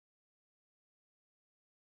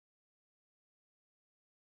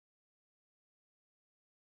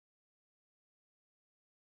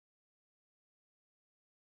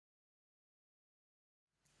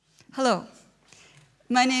Hello,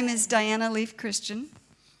 my name is Diana Leafe Christian,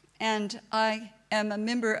 and I am a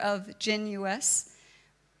member of GEN+,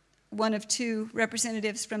 one of two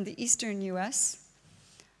representatives from the Eastern US.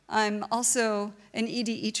 I'm also an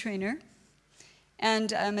EDE trainer,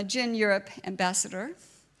 and I'm a GEN Europe ambassador,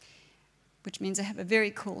 which means I have a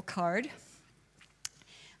very cool card.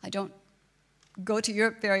 I don't go to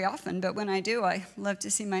Europe very often, but when I do, I love to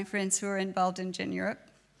see my friends who are involved in GEN Europe.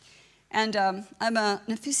 And I'm an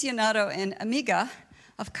aficionado and amiga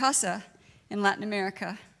of CASA in Latin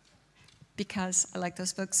America because I like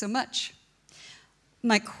those folks so much.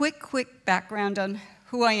 My quick background on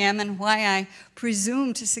who I am and why I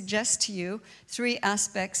presume to suggest to you three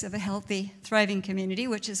aspects of a healthy, thriving community,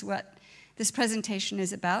 which is what this presentation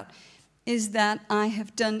is about, is that I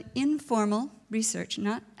have done informal research,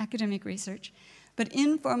 not academic research, but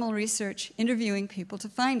informal research interviewing people to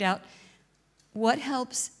find out what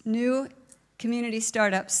helps new community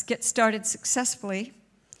startups get started successfully,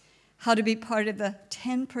 how to be part of the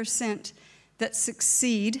 10% that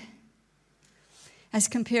succeed as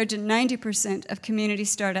compared to 90% of community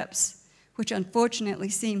startups, which unfortunately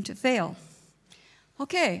seem to fail.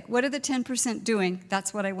 Okay, what are the 10% doing?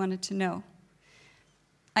 That's what I wanted to know.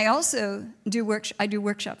 I also do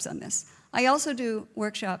workshops on this. I also do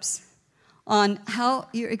workshops on how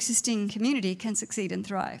your existing community can succeed and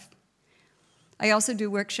thrive. I also do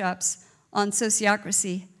workshops on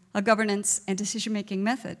sociocracy, a governance and decision-making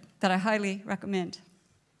method that I highly recommend.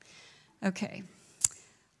 Okay,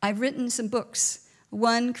 I've written some books.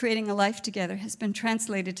 One, Creating a Life Together, has been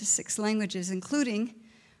translated to 6 languages, including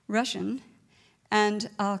Russian and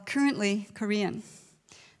currently Korean.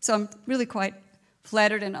 So I'm really quite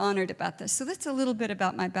flattered and honored about this. So that's a little bit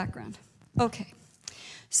about my background. Okay,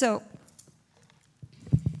 so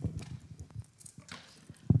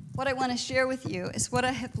what I want to share with you is what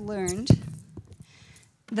I have learned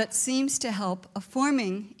that seems to help a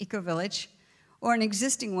forming eco-village or an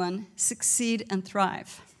existing one succeed and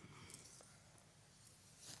thrive.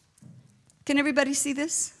 Can everybody see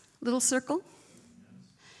this little circle?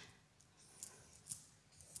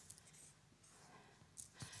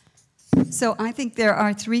 So I think there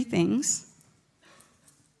are 3 things.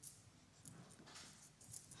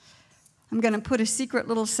 I'm going to put a secret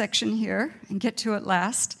little section here and get to it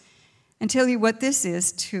last and tell you what this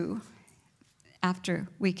is too after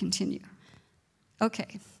we continue.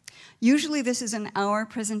 Okay. Usually this is an hour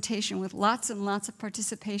presentation with lots and lots of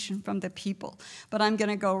participation from the people, but I'm going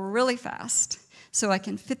to go really fast so I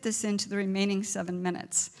can fit this into the remaining 7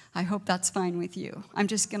 minutes. I hope that's fine with you. I'm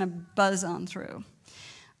just going to buzz on through.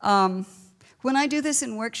 When I do this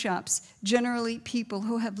in workshops, generally people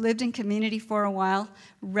who have lived in community for a while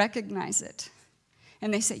recognize it.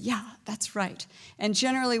 And they say, yeah, that's right. And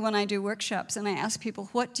generally when I do workshops and I ask people,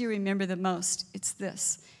 what do you remember the most? It's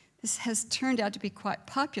this. This has turned out to be quite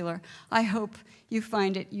popular. I hope you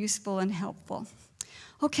find it useful and helpful.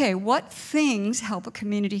 Okay, what things help a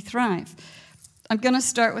community thrive? I'm going to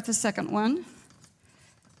start with the second one,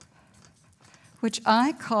 which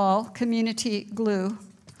I call community glue,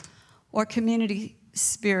 or community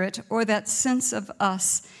spirit, or that sense of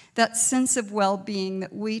us, that sense of well-being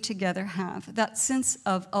that we together have, that sense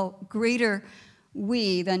of a greater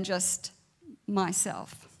we than just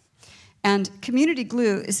myself. And community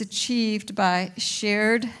glue is achieved by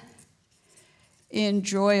shared,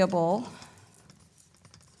 enjoyable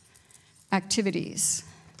activities.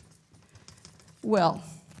 Well,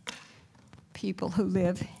 people who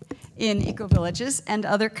live in eco-villages and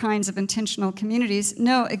other kinds of intentional communities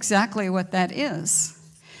know exactly what that is.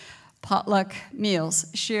 Potluck meals,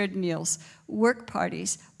 shared meals, work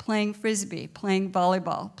parties, playing frisbee, playing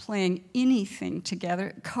volleyball, playing anything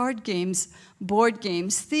together, card games, board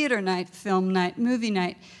games, theater night, film night, movie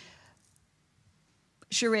night,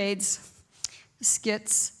 charades,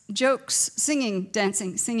 skits, jokes, singing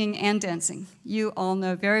and dancing. You all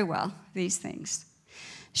know very well these things.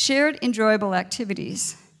 Shared enjoyable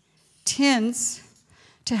activities tends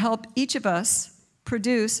to help each of us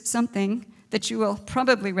produce something that you will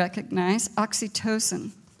probably recognize,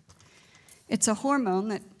 oxytocin. It's a hormone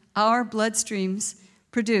that our bloodstreams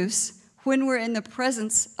produce when we're in the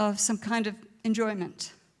presence of some kind of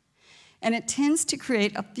enjoyment. And it tends to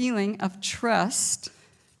create a feeling of trust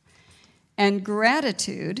and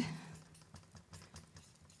gratitude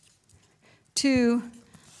to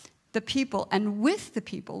the people and with the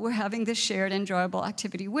people we're having this shared enjoyable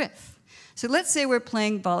activity with. So let's say we're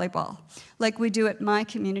playing volleyball, like we do at my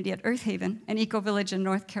community at Earth Haven, an eco-village in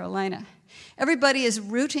North Carolina. Everybody is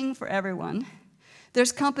rooting for everyone.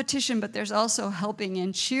 There's competition, but there's also helping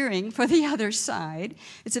and cheering for the other side.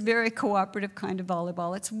 It's a very cooperative kind of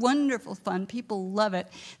volleyball. It's wonderful fun. People love it.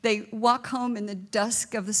 They walk home in the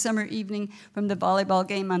dusk of the summer evening from the volleyball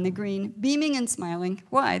game on the green, beaming and smiling.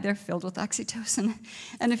 Why? They're filled with oxytocin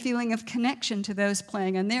and a feeling of connection to those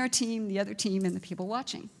playing on their team, the other team, and the people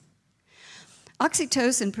watching.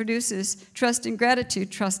 Oxytocin produces trust and gratitude.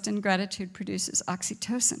 Trust and gratitude produces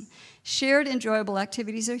oxytocin. Shared enjoyable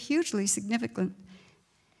activities are hugely significant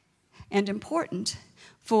and important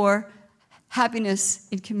for happiness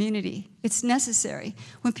in community. It's necessary.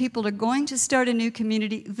 When people are going to start a new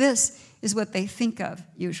community, this is what they think of,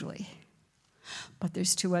 usually. But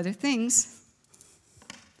there's two other things.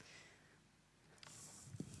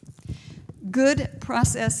 Good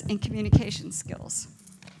process and communication skills.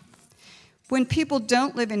 When people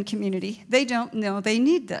don't live in community, they don't know they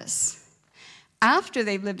need this. After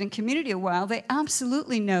they've lived in community a while, they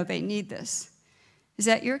absolutely know they need this. Is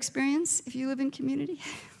that your experience if you live in community?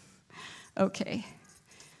 Okay.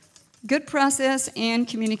 Good process and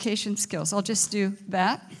communication skills. I'll just do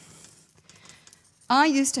that. I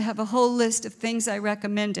used to have a whole list of things I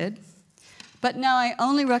recommended, but now I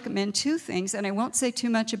only recommend 2 things, and I won't say too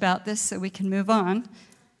much about this so we can move on.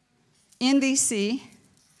 NVC,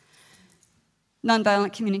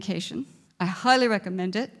 nonviolent communication. I highly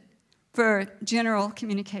recommend it for general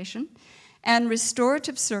communication. And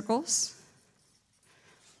restorative circles,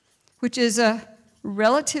 which is a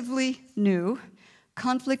relatively new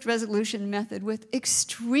conflict resolution method with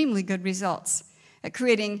extremely good results at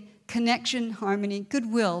creating connection, harmony,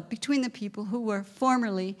 goodwill between the people who were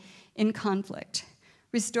formerly in conflict.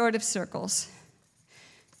 Restorative circles,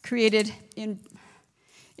 created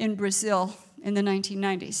in Brazil in the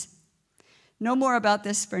 1990s. No more about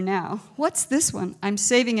this for now. What's this one? I'm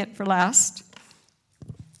saving it for last.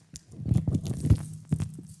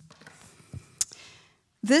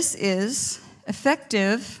 This is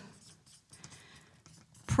effective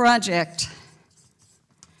project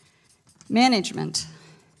management.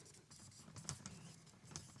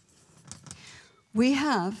 We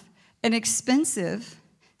have an expensive,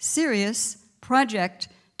 serious project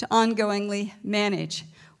to ongoingly manage.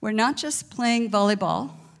 We're not just playing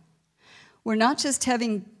volleyball. We're not just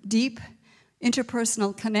having deep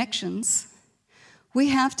interpersonal connections. We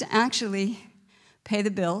have to actually pay the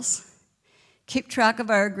bills, keep track of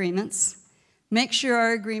our agreements, make sure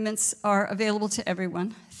our agreements are available to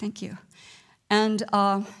everyone. Thank you. And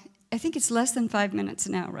I think it's less than 5 minutes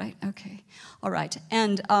now, right? Okay. All right.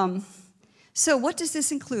 And so what does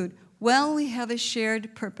this include? Well, we have a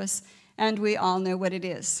shared purpose, and we all know what it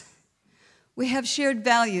is. We have shared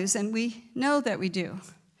values, and we know that we do.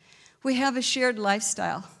 We have a shared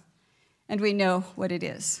lifestyle, and we know what it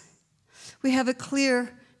is. We have a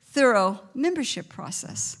clear, thorough membership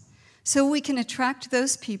process, so we can attract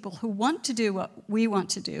those people who want to do what we want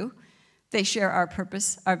to do. They share our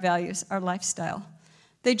purpose, our values, our lifestyle.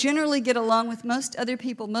 They generally get along with most other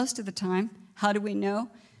people most of the time. How do we know?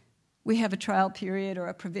 We have a trial period or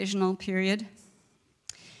a provisional period,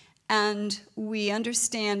 and we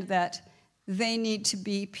understand that they need to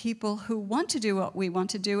be people who want to do what we want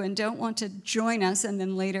to do and don't want to join us and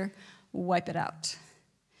then later wipe it out,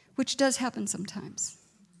 which does happen sometimes.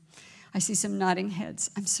 I see some nodding heads.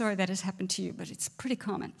 I'm sorry that has happened to you, but it's pretty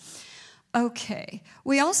common. Okay.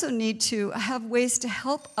 We also need to have ways to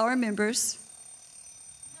help our members,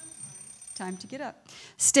 time to get up,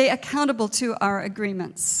 stay accountable to our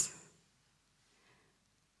agreements.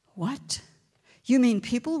 What? You mean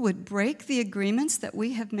people would break the agreements that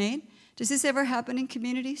we have made? Does this ever happen in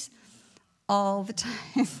communities? All the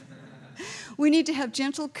time. We need to have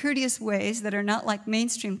gentle, courteous ways that are not like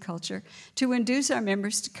mainstream culture to induce our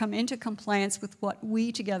members to come into compliance with what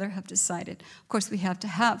we together have decided. Of course, we have to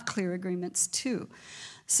have clear agreements too.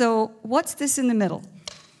 So what's this in the middle?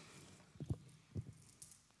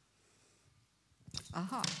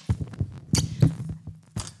 Aha.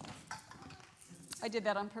 I did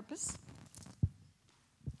that on purpose.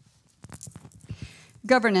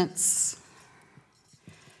 Governance,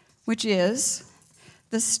 which is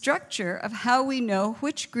the structure of how we know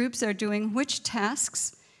which groups are doing which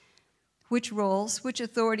tasks, which roles, which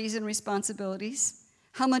authorities and responsibilities,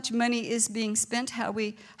 how much money is being spent, how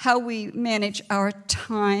we manage our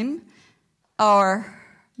time, our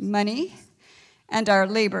money, and our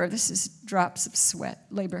labor. This is drops of sweat,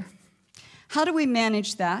 labor. How do we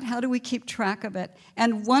manage that? How do we keep track of it?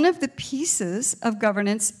 And one of the pieces of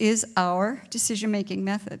governance is our decision-making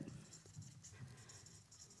method.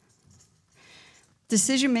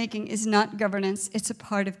 Decision-making is not governance, it's a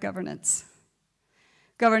part of governance.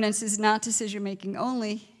 Governance is not decision-making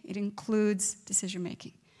only, it includes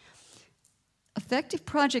decision-making. Effective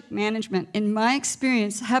project management, in my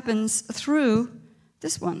experience, happens through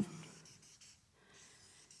this one.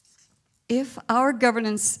 If our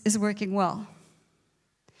governance is working well,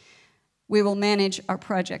 we will manage our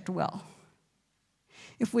project well.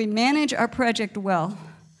 If we manage our project well,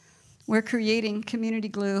 we're creating community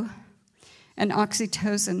glue and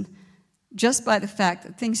oxytocin just by the fact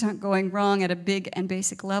that things aren't going wrong at a big and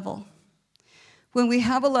basic level. When we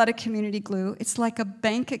have a lot of community glue, it's like a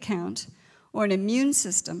bank account or an immune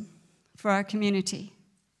system for our community,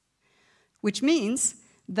 which means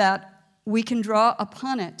that we can draw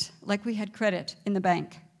upon it like we had credit in the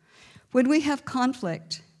bank. When we have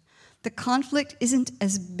conflict, the conflict isn't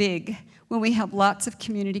as big when we have lots of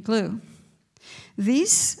community glue.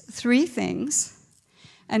 These three things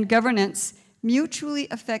and governance mutually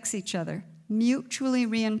affects each other, mutually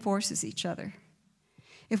reinforces each other.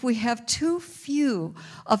 If we have too few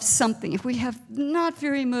of something, if we have not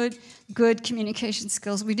very good communication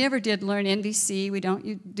skills, we never did learn NVC, we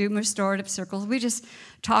don't do restorative circles, we just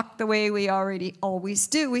talk the way we already always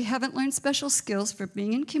do. We haven't learned special skills for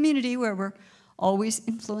being in community where we're always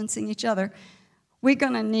influencing each other. We're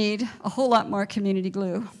gonna need a whole lot more community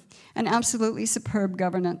glue and absolutely superb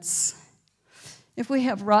governance. If we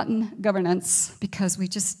have rotten governance because we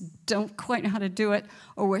just don't quite know how to do it,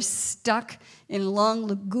 or we're stuck in long,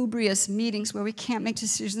 lugubrious meetings where we can't make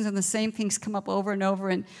decisions and the same things come up over and over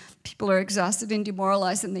and people are exhausted and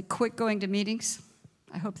demoralized and they quit going to meetings,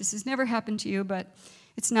 I hope this has never happened to you, but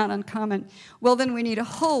it's not uncommon. Well, then we need a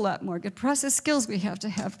whole lot more good process skills. We have to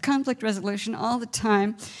have conflict resolution all the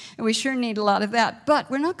time, and we sure need a lot of that.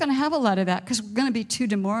 But we're not going to have a lot of that because we're going to be too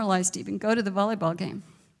demoralized to even go to the volleyball game.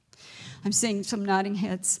 I'm seeing some nodding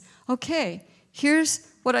heads. Okay, here's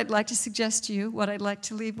what I'd like to suggest to you, what I'd like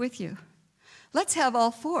to leave with you. Let's have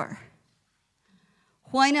all four.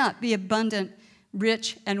 Why not be abundant,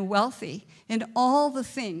 rich, and wealthy in all the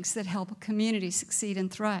things that help a community succeed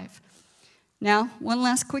and thrive? Now, one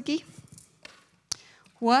last quickie.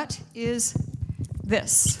 What is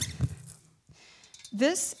this?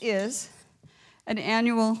 This is an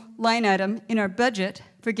annual line item in our budget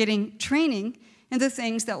for getting training in the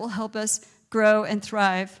things that will help us grow and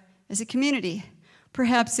thrive as a community.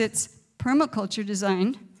 Perhaps it's permaculture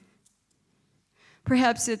design.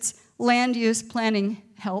 Perhaps it's land use planning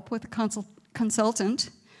help with a consultant.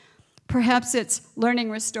 Perhaps it's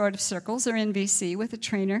learning restorative circles or NVC with a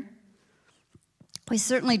trainer. We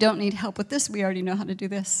certainly don't need help with this. We already know how to do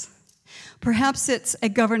this. Perhaps it's a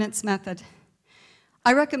governance method.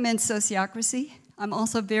 I recommend sociocracy. I'm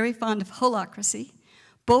also very fond of holacracy.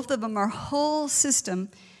 Both of them are whole system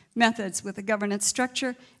methods with a governance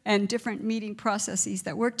structure and different meeting processes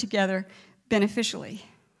that work together beneficially.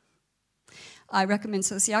 I recommend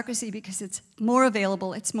sociocracy because it's more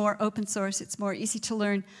available, it's more open source, it's more easy to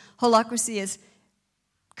learn. Holacracy is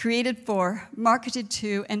created for, marketed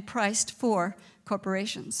to, and priced for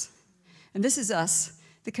corporations. And this is us,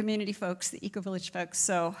 the community folks, the eco-village folks,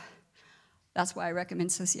 so that's why I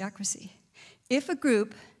recommend sociocracy. If a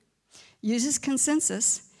group uses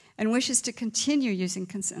consensus and wishes to continue using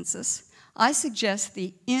consensus, I suggest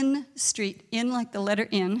the in-street, in like the letter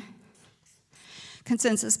in,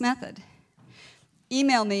 consensus method.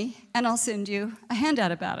 Email me and I'll send you a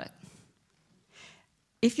handout about it.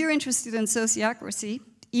 If you're interested in sociocracy,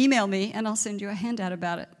 email me and I'll send you a handout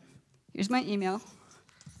about it. Here's my email,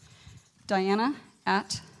 diana@ic.org.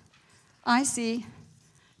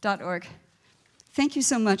 Thank you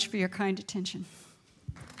so much for your kind attention.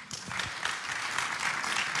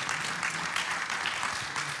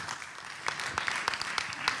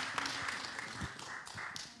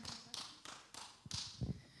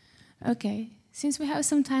 Okay, since we have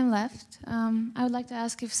some time left, I would like to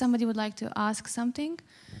ask if somebody would like to ask something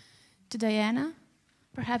to Diana,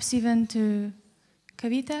 perhaps even to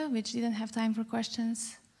Kavita, which didn't have time for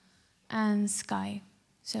questions, and Sky.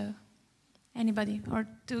 So, anybody, or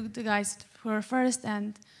to the guys who are first,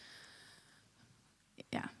 and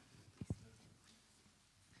yeah.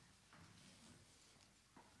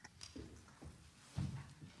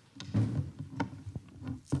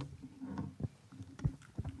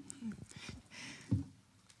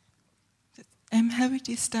 How would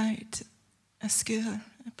you start a school,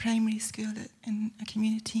 a primary school in a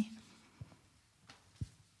community?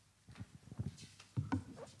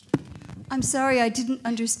 I'm sorry, I didn't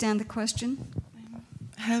understand the question.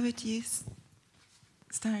 How would you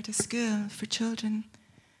start a school for children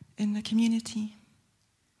in a community?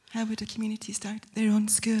 How would a community start their own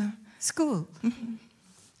school? School. Mm-hmm.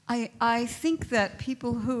 I think that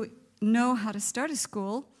people who know how to start a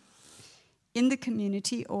school in the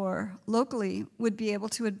community or locally would be able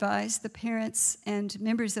to advise the parents and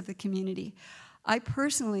members of the community. I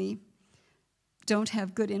personally don't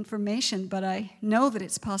have good information, but I know that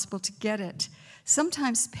it's possible to get it.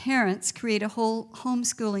 Sometimes parents create a whole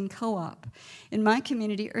homeschooling co-op. In my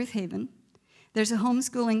community, Earth Haven, there's a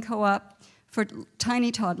homeschooling co-op for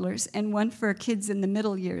tiny toddlers and one for kids in the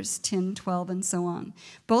middle years, 10, 12, and so on.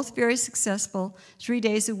 Both very successful, 3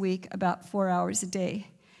 days a week, about 4 hours a day.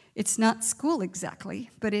 It's not school exactly,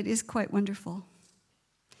 but it is quite wonderful.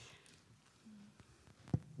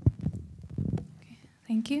 Okay,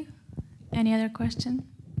 thank you. Any other question?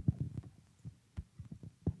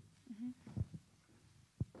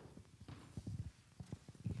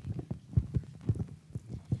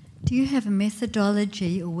 Do you have a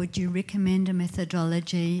methodology, or would you recommend a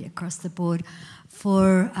methodology across the board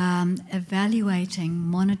for evaluating,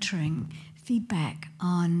 monitoring, feedback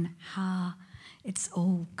on how it's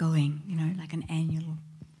all going, you know, like an annual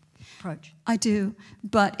approach? I do,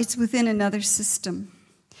 but it's within another system.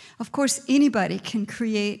 Of course, anybody can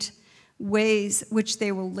create ways which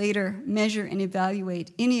they will later measure and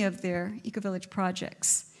evaluate any of their eco-village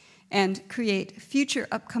projects and create future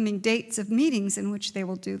upcoming dates of meetings in which they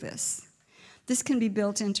will do this. This can be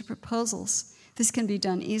built into proposals. This can be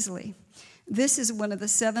done easily. This is one of the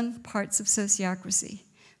 7 parts of sociocracy.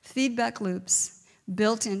 Feedback loops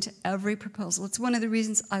built into every proposal. It's one of the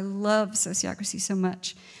reasons I love sociocracy so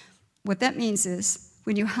much. What that means is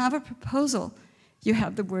when you have a proposal, you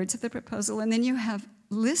have the words of the proposal, and then you have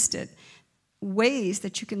listed ways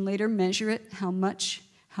that you can later measure it, how much,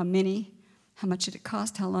 how many, how much did it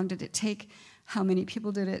cost, how long did it take, how many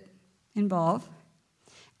people did it involve,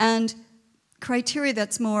 and criteria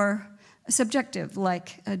that's more subjective,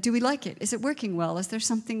 like do we like it? Is it working well? Is there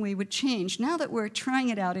something we would change? Now that we're trying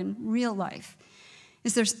it out in real life,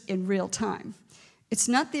 is there in real time? It's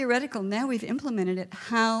not theoretical. Now we've implemented it.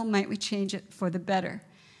 How might we change it for the better?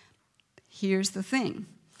 Here's the thing.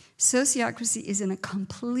 Sociocracy is in a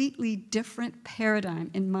completely different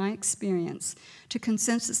paradigm, in my experience, to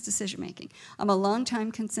consensus decision-making. I'm a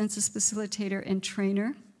long-time consensus facilitator and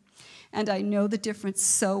trainer, and I know the difference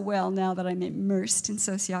so well now that I'm immersed in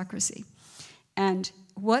sociocracy. And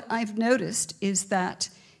what I've noticed is that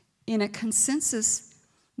in a consensus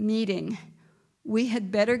meeting, we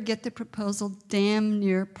had better get the proposal damn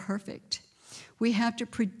near perfect. We have to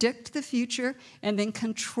predict the future and then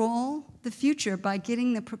control the future by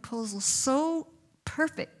getting the proposal so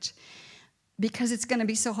perfect, because it's going to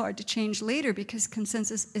be so hard to change later, because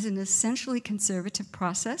consensus is an essentially conservative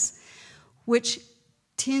process which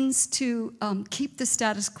tends to keep the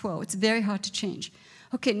status quo. It's very hard to change.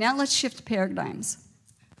 Okay, now let's shift paradigms.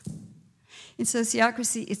 In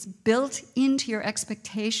sociocracy, it's built into your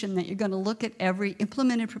expectation that you're going to look at every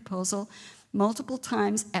implemented proposal multiple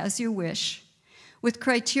times as you wish, with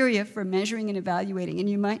criteria for measuring and evaluating, and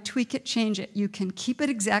you might tweak it, change it. You can keep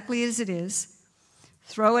it exactly as it is,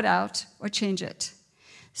 throw it out, or change it.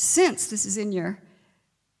 Since this is in your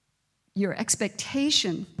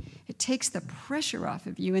expectation, it takes the pressure off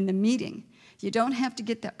of you in the meeting. You don't have to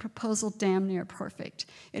get that proposal damn near perfect.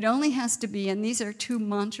 It only has to be, and these are 2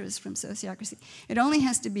 mantras from sociocracy, it only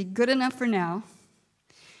has to be good enough for now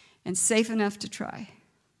and safe enough to try.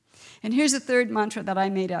 And here's a 3rd mantra that I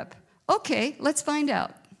made up. Okay, let's find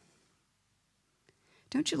out.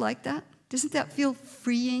 Don't you like that? Doesn't that feel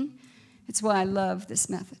freeing? It's why I love this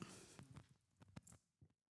method.